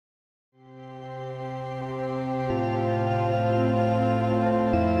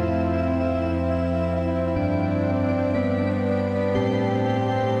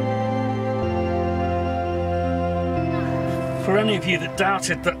any of you that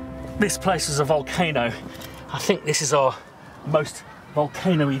doubted that this place was a volcano, I think this is our most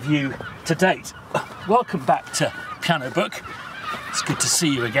volcano-y view to date. Welcome back to Piano Book. It's good to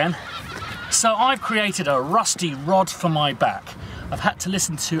see you again. So I've created a rusty rod for my back. I've had to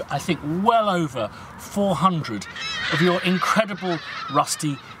listen to, I think, well over 400 of your incredible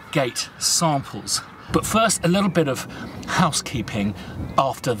Rusty Gate samples. But first, a little bit of housekeeping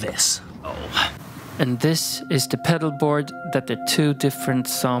after this. Oh. And this is the pedal board that the two different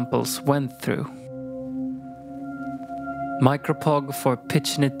samples went through. Micropog for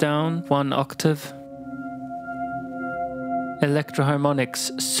pitching it down 1 octave.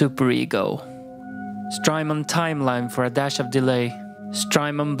 Electroharmonics Superego. Strymon Timeline for a dash of delay.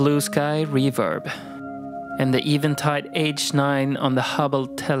 Strymon Blue Sky Reverb. And the Eventide H9 on the Hubble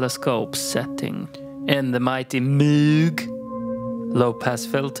telescope setting. And the mighty Moog low pass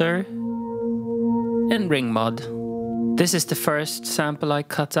filter. And ring mod. This is the first sample I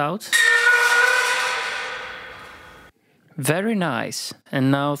cut out. Very nice.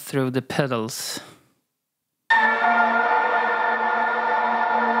 And now through the pedals.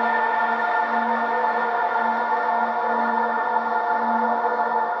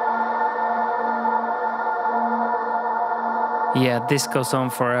 Yeah, this goes on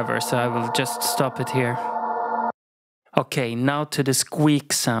forever, so I will just stop it here. Okay, now to the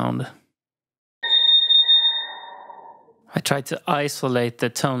squeak sound. I tried to isolate the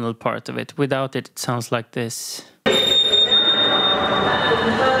tonal part of it. Without it, it sounds like this.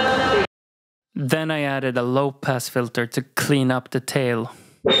 Then I added a low-pass filter to clean up the tail.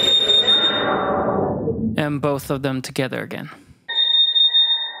 And both of them together again.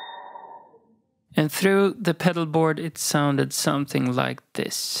 And through the pedal board it sounded something like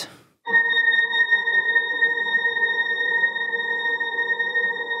this.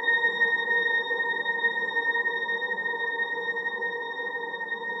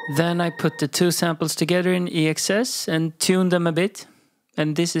 Then I put the two samples together in EXS and tuned them a bit.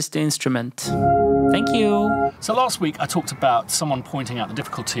 And this is the instrument. Thank you. So last week I talked about someone pointing out the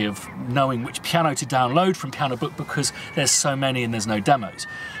difficulty of knowing which piano to download from Piano Book because there's so many and there's no demos.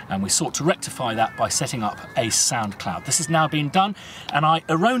 And we sought to rectify that by setting up a SoundCloud. This has now been done, and I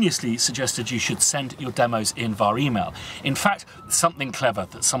erroneously suggested you should send your demos in via email. In fact, something clever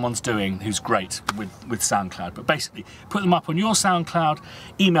that someone's doing who's great with SoundCloud. But basically, put them up on your SoundCloud,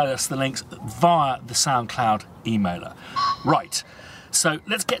 email us the links via the SoundCloud emailer. Right. So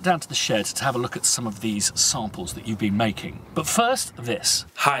let's get down to the shed to have a look at some of these samples that you've been making. But first, this.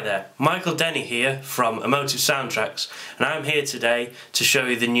 Hi there, Michael Denny here from Emotive Soundtracks, and I'm here today to show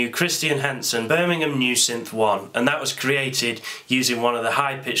you the new Christian Henson Birmingham New Synth 1, and that was created using one of the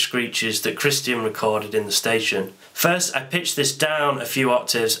high-pitched screeches that Christian recorded in the station. First, I pitched this down a few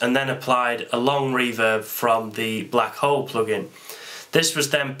octaves and then applied a long reverb from the Black Hole plugin. This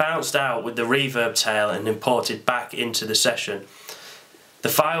was then bounced out with the reverb tail and imported back into the session. The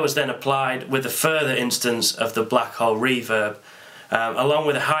file was then applied with a further instance of the Black Hole reverb, along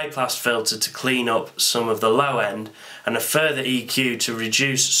with a high-pass filter to clean up some of the low end, and a further EQ to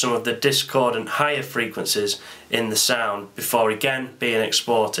reduce some of the discordant higher frequencies in the sound before again being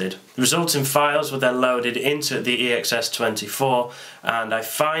exported. The resulting files were then loaded into the EXS24, and I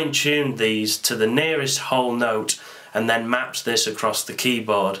fine-tuned these to the nearest whole note and then mapped this across the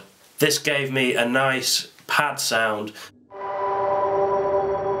keyboard. This gave me a nice pad sound.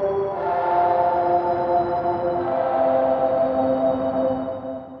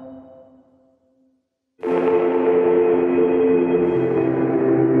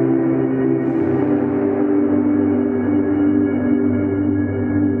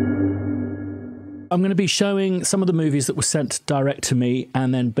 I'm going to be showing some of the movies that were sent direct to me,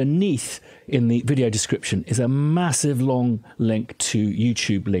 and then beneath in the video description is a massive long link to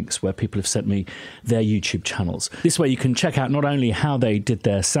YouTube links where people have sent me their YouTube channels. This way you can check out not only how they did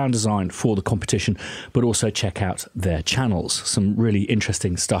their sound design for the competition, but also check out their channels. Some really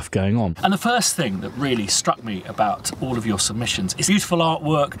interesting stuff going on. And the first thing that really struck me about all of your submissions is beautiful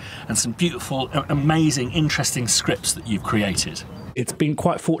artwork and some beautiful, amazing, interesting scripts that you've created. It's been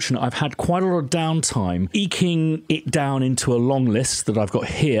quite fortunate. I've had quite a lot of downtime eking it down into a long list that I've got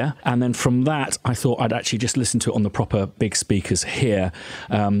here, and then from that I thought I'd actually just listen to it on the proper big speakers here,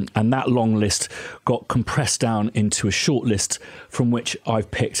 and that long list got compressed down into a short list from which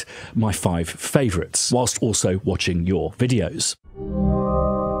I've picked my 5 favourites, whilst also watching your videos.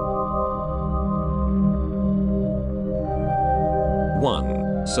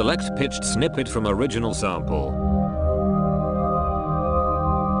 1. Select pitched snippet from original sample.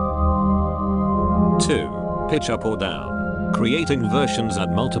 2. Pitch up or down, creating versions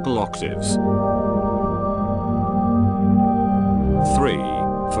at multiple octaves. 3.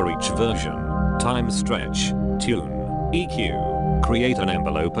 For each version, time stretch, tune, EQ, create an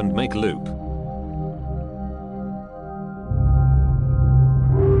envelope and make loop.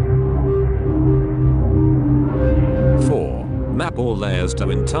 4. Map all layers to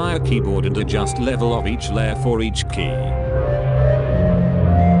entire keyboard and adjust level of each layer for each key.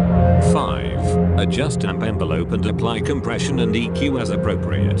 5. Adjust amp envelope and apply compression and EQ as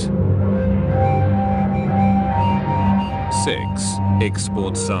appropriate. 6.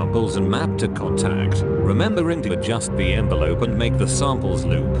 Export samples and map to contact, remembering to adjust the envelope and make the samples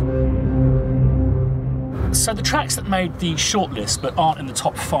loop. So the tracks that made the shortlist but aren't in the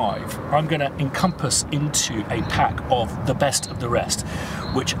top 5, I'm going to encompass into a pack of the best of the rest,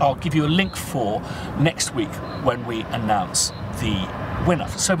 which I'll give you a link for next week when we announce the winner.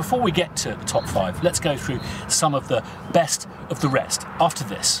 So before we get to the top 5, let's go through some of the best of the rest after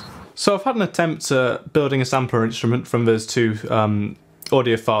this. So I've had an attempt at building a sampler instrument from those two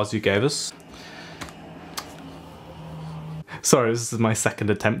audio files you gave us. Sorry, this is my second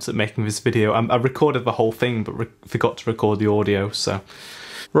attempt at making this video. I recorded the whole thing but forgot to record the audio, so...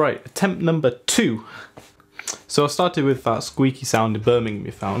 Right, attempt number 2. So I started with that squeaky sound in Birmingham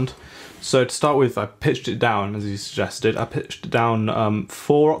you found. So to start with, I pitched it down, as you suggested. I pitched it down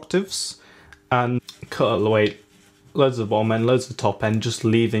 4 octaves and cut away loads of the bottom end, loads of the top end, just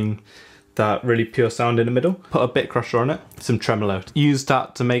leaving that really pure sound in the middle. Put a bit crusher on it, some tremolo. Used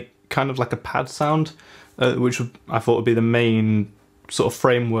that to make kind of like a pad sound, which I thought would be the main sort of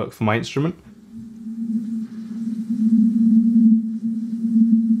framework for my instrument.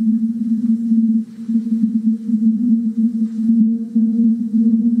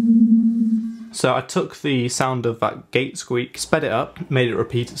 So I took the sound of that gate squeak, sped it up, made it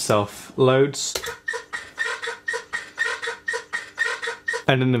repeat itself loads.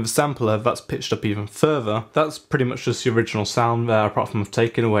 And in the sampler, that's pitched up even further. That's pretty much just the original sound there, apart from I've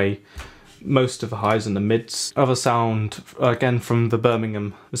taken away most of the highs and the mids. Other sound, again from the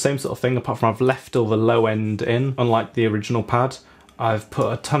Birmingham, the same sort of thing, apart from I've left all the low end in, unlike the original pad. I've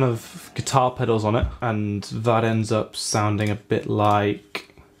put a ton of guitar pedals on it, and that ends up sounding a bit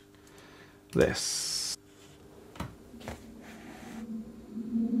like this.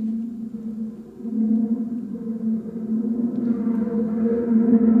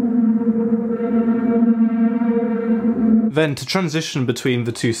 Then to transition between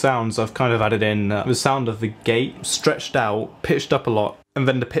the two sounds, I've kind of added in the sound of the gate, stretched out, pitched up a lot, and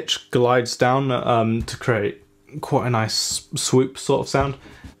then the pitch glides down to create quite a nice swoop sort of sound.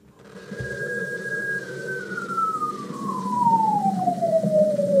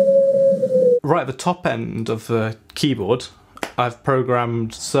 Right at the top end of the keyboard, I've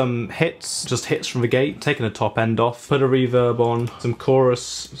programmed some hits, just hits from the gate, taken the top end off, put a reverb on, some chorus,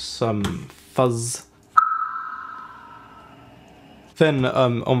 some fuzz. Then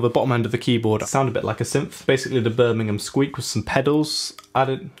on the bottom end of the keyboard, it sounded a bit like a synth. Basically the Birmingham squeak with some pedals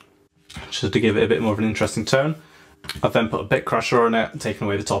added, just to give it a bit more of an interesting tone. I've then put a bit crusher on it, taken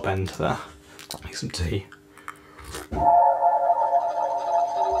away the top end there. Make some tea.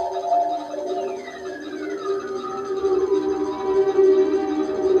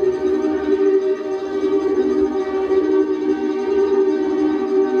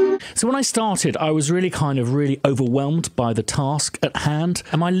 So when I started, I was really overwhelmed by the task at hand.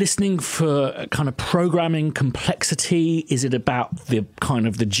 Am I listening for kind of programming complexity? Is it about the kind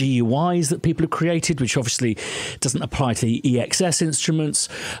of the GUIs that people have created, which obviously doesn't apply to the EXS instruments?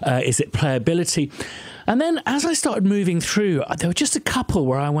 Is it playability? And then as I started moving through, there were just a couple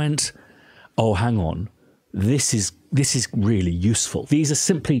where I went, oh, hang on. This is really useful. These are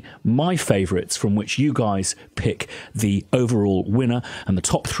simply my favourites from which you guys pick the overall winner, and the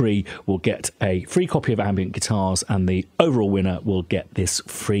top 3 will get a free copy of Ambient Guitars, and the overall winner will get this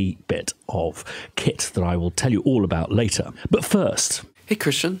free bit of kit that I will tell you all about later. But first... Hey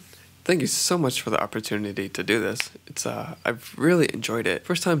Christian, thank you so much for the opportunity to do this. I've really enjoyed it.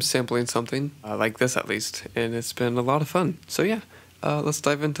 First time sampling something like this at least, and it's been a lot of fun. So yeah, let's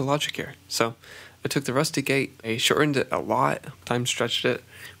dive into Logic here. So I took the Rusty Gate, I shortened it a lot, time stretched it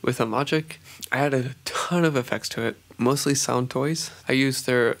within Logic. I added a ton of effects to it, mostly Sound Toys. I used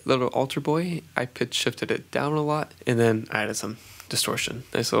their little Alter Boy, I pitch shifted it down a lot, and then I added some distortion.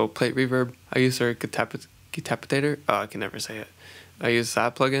 Nice little plate reverb. I used their Guitapitator, I can never say it. I used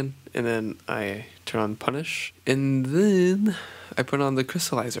that plugin, and then I turn on Punish, and then I put on the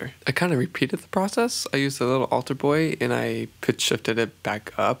crystallizer. I kind of repeated the process. I used a little Alter Boy and I pitch shifted it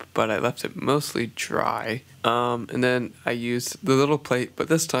back up, but I left it mostly dry. And then I used the little plate, but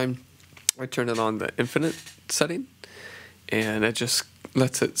this time I turned it on the infinite setting, and it just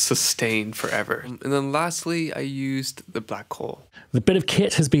lets it sustain forever. And then lastly, I used the black coal. The bit of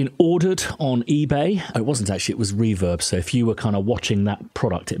kit has been ordered on eBay. It wasn't actually, it was Reverb. So if you were kind of watching that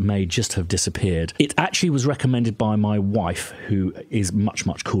product, it may just have disappeared. It actually was recommended by my wife, who is much,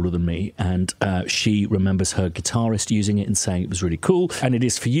 much cooler than me. And she remembers her guitarist using it and saying it was really cool. And it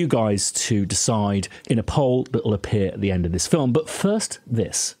is for you guys to decide in a poll that will appear at the end of this film. But first,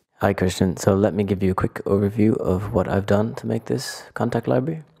 this. Hi Christian, so let me give you a quick overview of what I've done to make this contact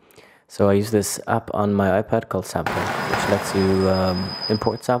library. So I use this app on my iPad called Sampler, which lets you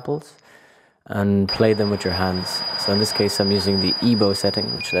import samples and play them with your hands. So in this case I'm using the EBO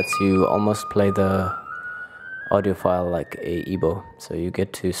setting, which lets you almost play the audio file like a EBO. So you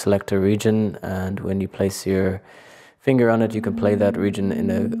get to select a region, and when you place your finger on it you can play that region in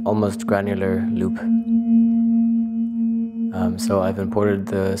an almost granular loop. So I've imported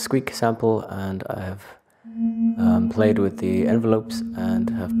the squeak sample, and I have played with the envelopes and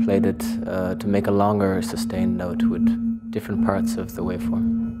have played it to make a longer sustained note with different parts of the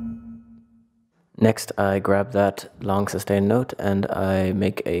waveform. Next I grab that long sustained note and I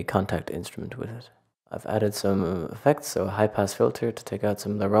make a contact instrument with it. I've added some effects, so a high pass filter to take out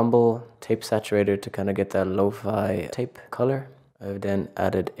some of the rumble, tape saturator to kind of get that lo-fi tape color. I've then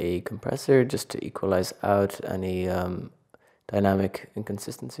added a compressor just to equalize out any dynamic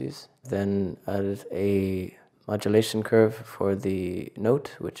inconsistencies. Then added a modulation curve for the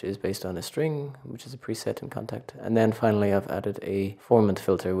note, which is based on a string, which is a preset in Contact. And then finally I've added a formant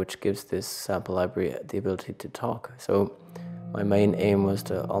filter, which gives this sample library the ability to talk. So my main aim was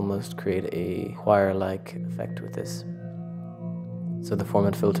to almost create a choir-like effect with this. So the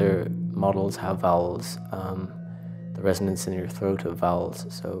formant filter models have vowels, the resonance in your throat of vowels,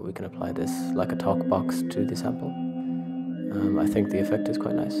 so we can apply this like a talk box to the sample. I think the effect is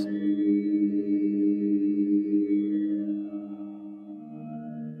quite nice.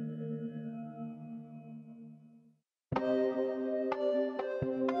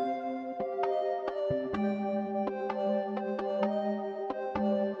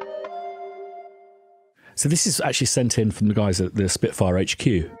 So this is actually sent in from the guys at the Spitfire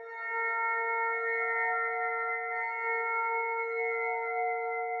HQ.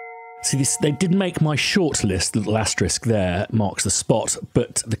 See, this, they did make my short list, the little asterisk there marks the spot,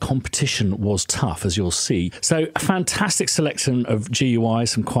 but the competition was tough, as you'll see. So a fantastic selection of GUI,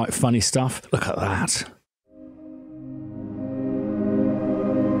 some quite funny stuff. Look at that.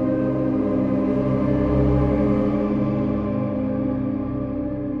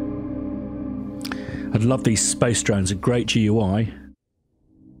 I'd love these space drones, a great GUI.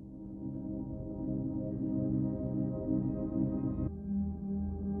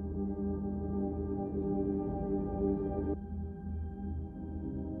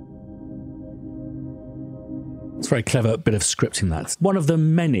 It's a very clever bit of scripting, that. One of the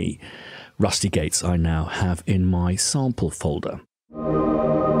many Rusty Gates I now have in my sample folder.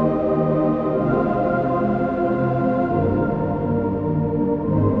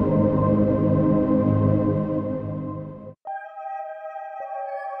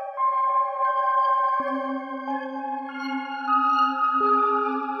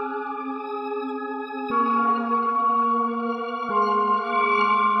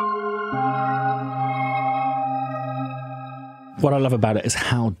 What I love about it is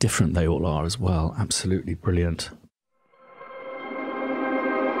how different they all are as well. Absolutely brilliant.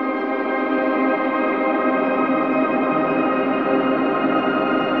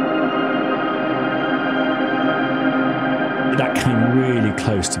 That came really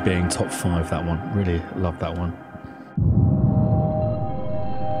close to being top 5, that one. Really love that one.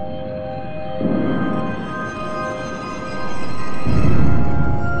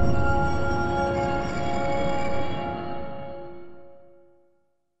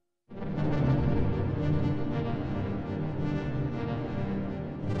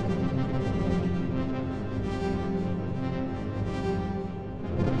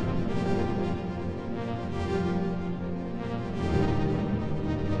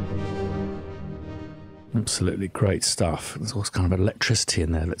 Absolutely great stuff. There's also kind of electricity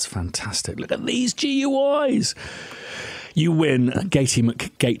in there that's fantastic. Look at these GUIs. You win, Gatey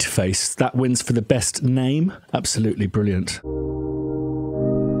McGateface. That wins for the best name. Absolutely brilliant.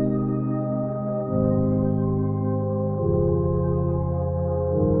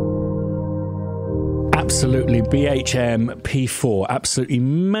 Absolutely BHM P4, absolutely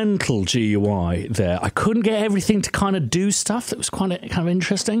mental GUI there. I couldn't get everything to kind of do stuff that was kind of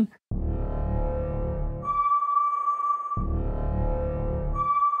interesting.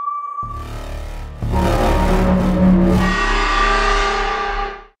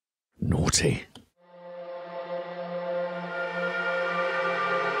 Naughty.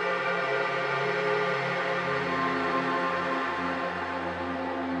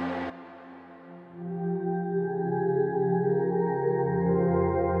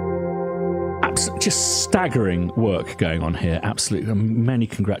 Just staggering work going on here. Absolutely. Many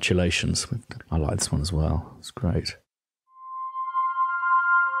congratulations. I like this one as well. It's great.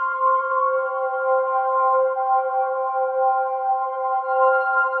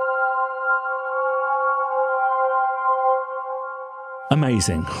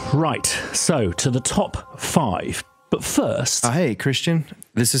 Amazing. Right. So to the top 5. But first... hey, Christian.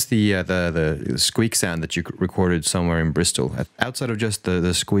 This is the squeak sound that you recorded somewhere in Bristol. Outside of just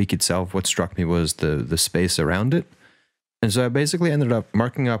the squeak itself, what struck me was the space around it. And so I basically ended up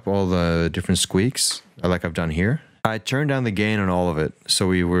marking up all the different squeaks, like I've done here. I turned down the gain on all of it, so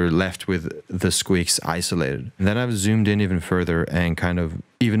we were left with the squeaks isolated. And then I've zoomed in even further and kind of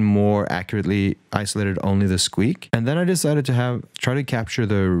even more accurately isolated only the squeak. And then I decided to try to capture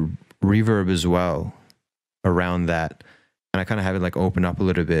the reverb as well around that, and I kind of have it like open up a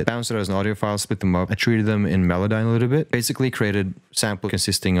little bit, bounced it as an audio file, split them up. I treated them in Melodyne a little bit, basically created sample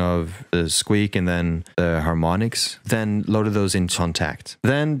consisting of the squeak and then the harmonics, then loaded those in Contact.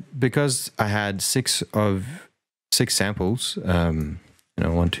 Then because I had 6 samples, 1,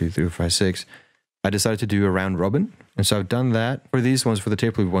 2, 3, 4, 5, 6, I decided to do a round robin. And so I've done that. For these ones, for the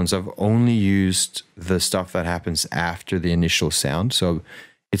tape loop ones, I've only used the stuff that happens after the initial sound. So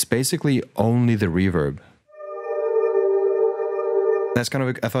it's basically only the reverb. That's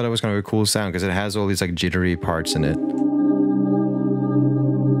I thought it was kind of a cool sound because it has all these like jittery parts in it.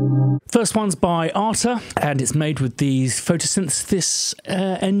 First one's by Arta, and it's made with the photosynthesis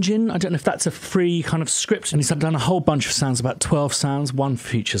engine. I don't know if that's a free kind of script. And he's done a whole bunch of sounds, about 12 sounds. One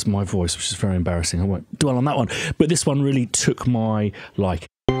features my voice, which is very embarrassing. I won't dwell on that one. But this one really took my liking.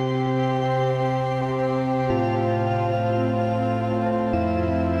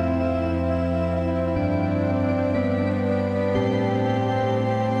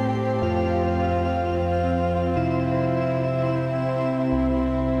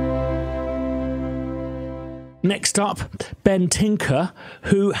 Next up, Ben Tinker,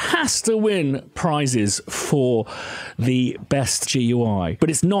 who has to win prizes for the best GUI. But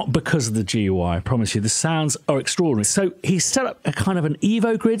it's not because of the GUI, I promise you. The sounds are extraordinary. So he set up a kind of an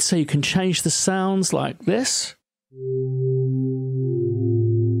Evo grid so you can change the sounds like this.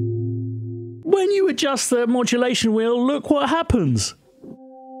 When you adjust the modulation wheel, look what happens.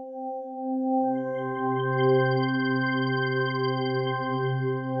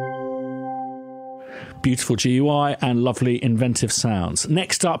 Beautiful GUI and lovely inventive sounds.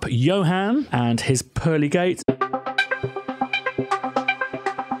 Next up, Johan and his Pearly Gate.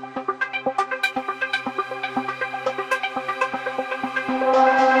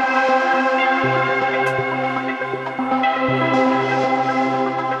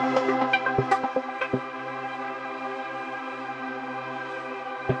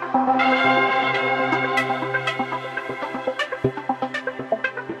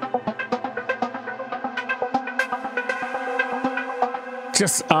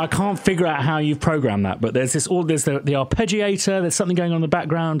 I can't figure out how you've programmed that, but there's the arpeggiator, there's something going on in the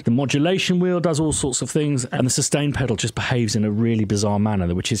background, the modulation wheel does all sorts of things, and the sustain pedal just behaves in a really bizarre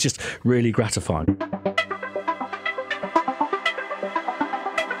manner, which is just really gratifying.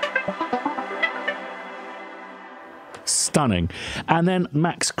 Stunning. And then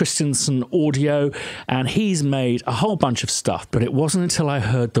Max Christensen Audio, and he's made a whole bunch of stuff, but it wasn't until I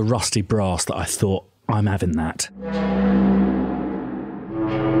heard the rusty brass that I thought, I'm having that.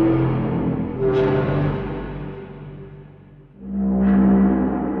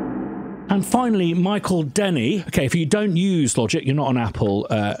 And finally, Michael Denny. Okay, if you don't use Logic, you're not on Apple,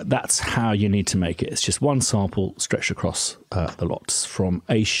 that's how you need to make it. It's just one sample stretched across the lots from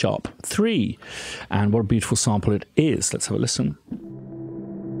A sharp 3. And what a beautiful sample it is. Let's have a listen.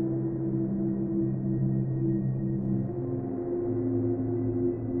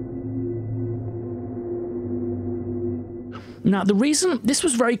 Now, the reason this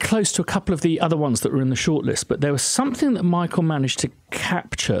was very close to a couple of the other ones that were in the shortlist, but there was something that Michael managed to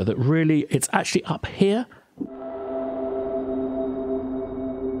capture that really, it's actually up here.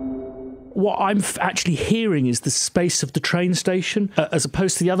 What I'm actually hearing is the space of the train station, as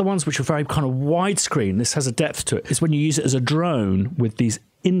opposed to the other ones, which are very kind of widescreen. This has a depth to it. It's when you use it as a drone with these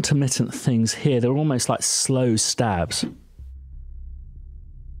intermittent things here. They're almost like slow stabs.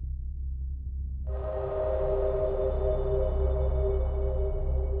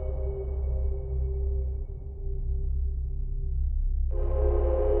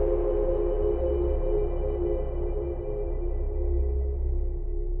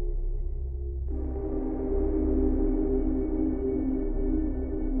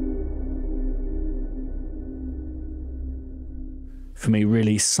 for me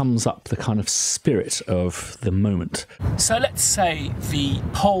really sums up the kind of spirit of the moment. So let's say the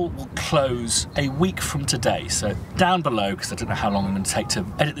poll will close a week from today. So down below, because I don't know how long I'm going to take to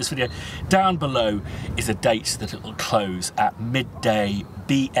edit this video, down below is a date that it will close at midday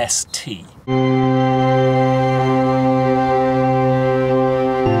BST.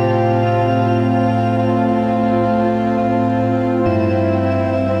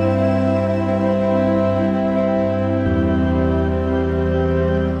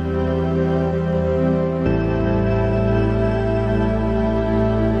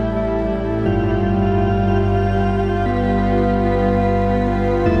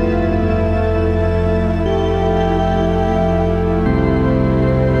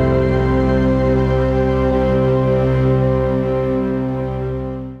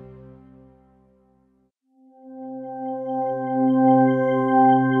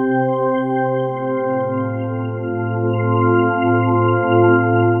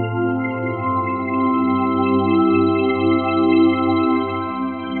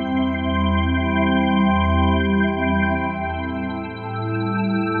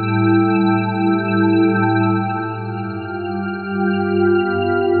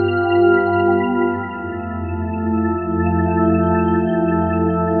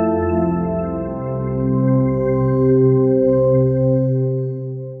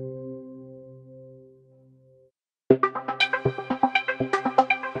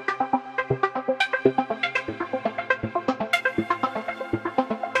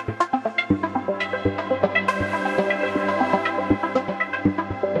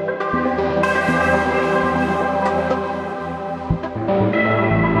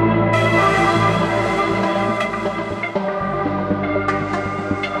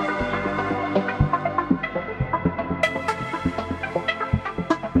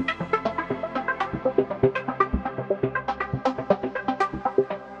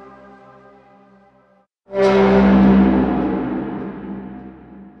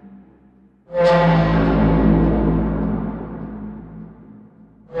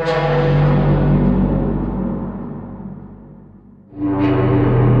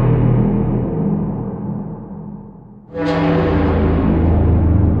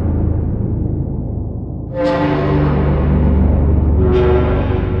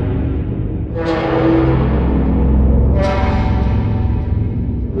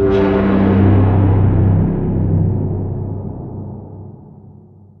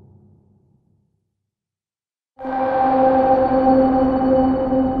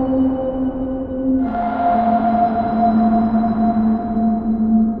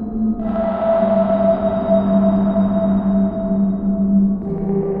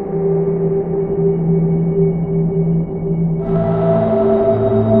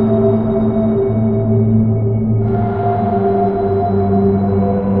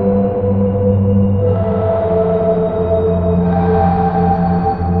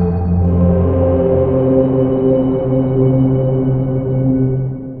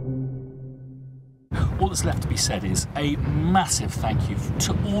 That's left to be said is a massive thank you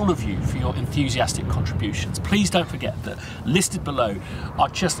to all of you for your enthusiastic contributions. Please don't forget that listed below are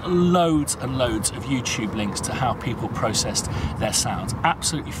just loads and loads of YouTube links to how people processed their sounds.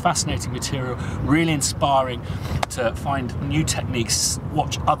 Absolutely fascinating material, really inspiring to find new techniques,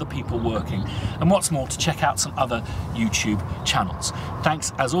 watch other people working, and what's more, to check out some other YouTube channels.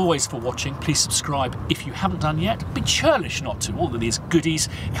 Thanks as always for watching. Please subscribe if you haven't done yet. Be churlish not to. All of these goodies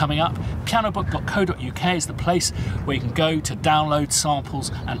coming up. Pianobook.co.uk is the place where you can go to download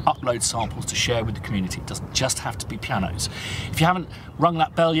samples and upload samples to share with the community. It doesn't just have to be pianos. If you haven't rung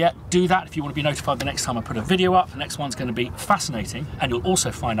that bell yet, do that if you want to be notified the next time I put a video up. The next one's going to be fascinating, and you'll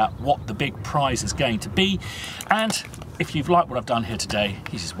also find out what the big prize is going to be. And if you've liked what I've done here today,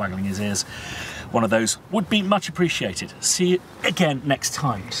 he's just waggling his ears, one of those would be much appreciated. See you again next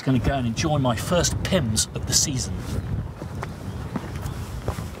time. Just going to go and enjoy my first PIMS of the season.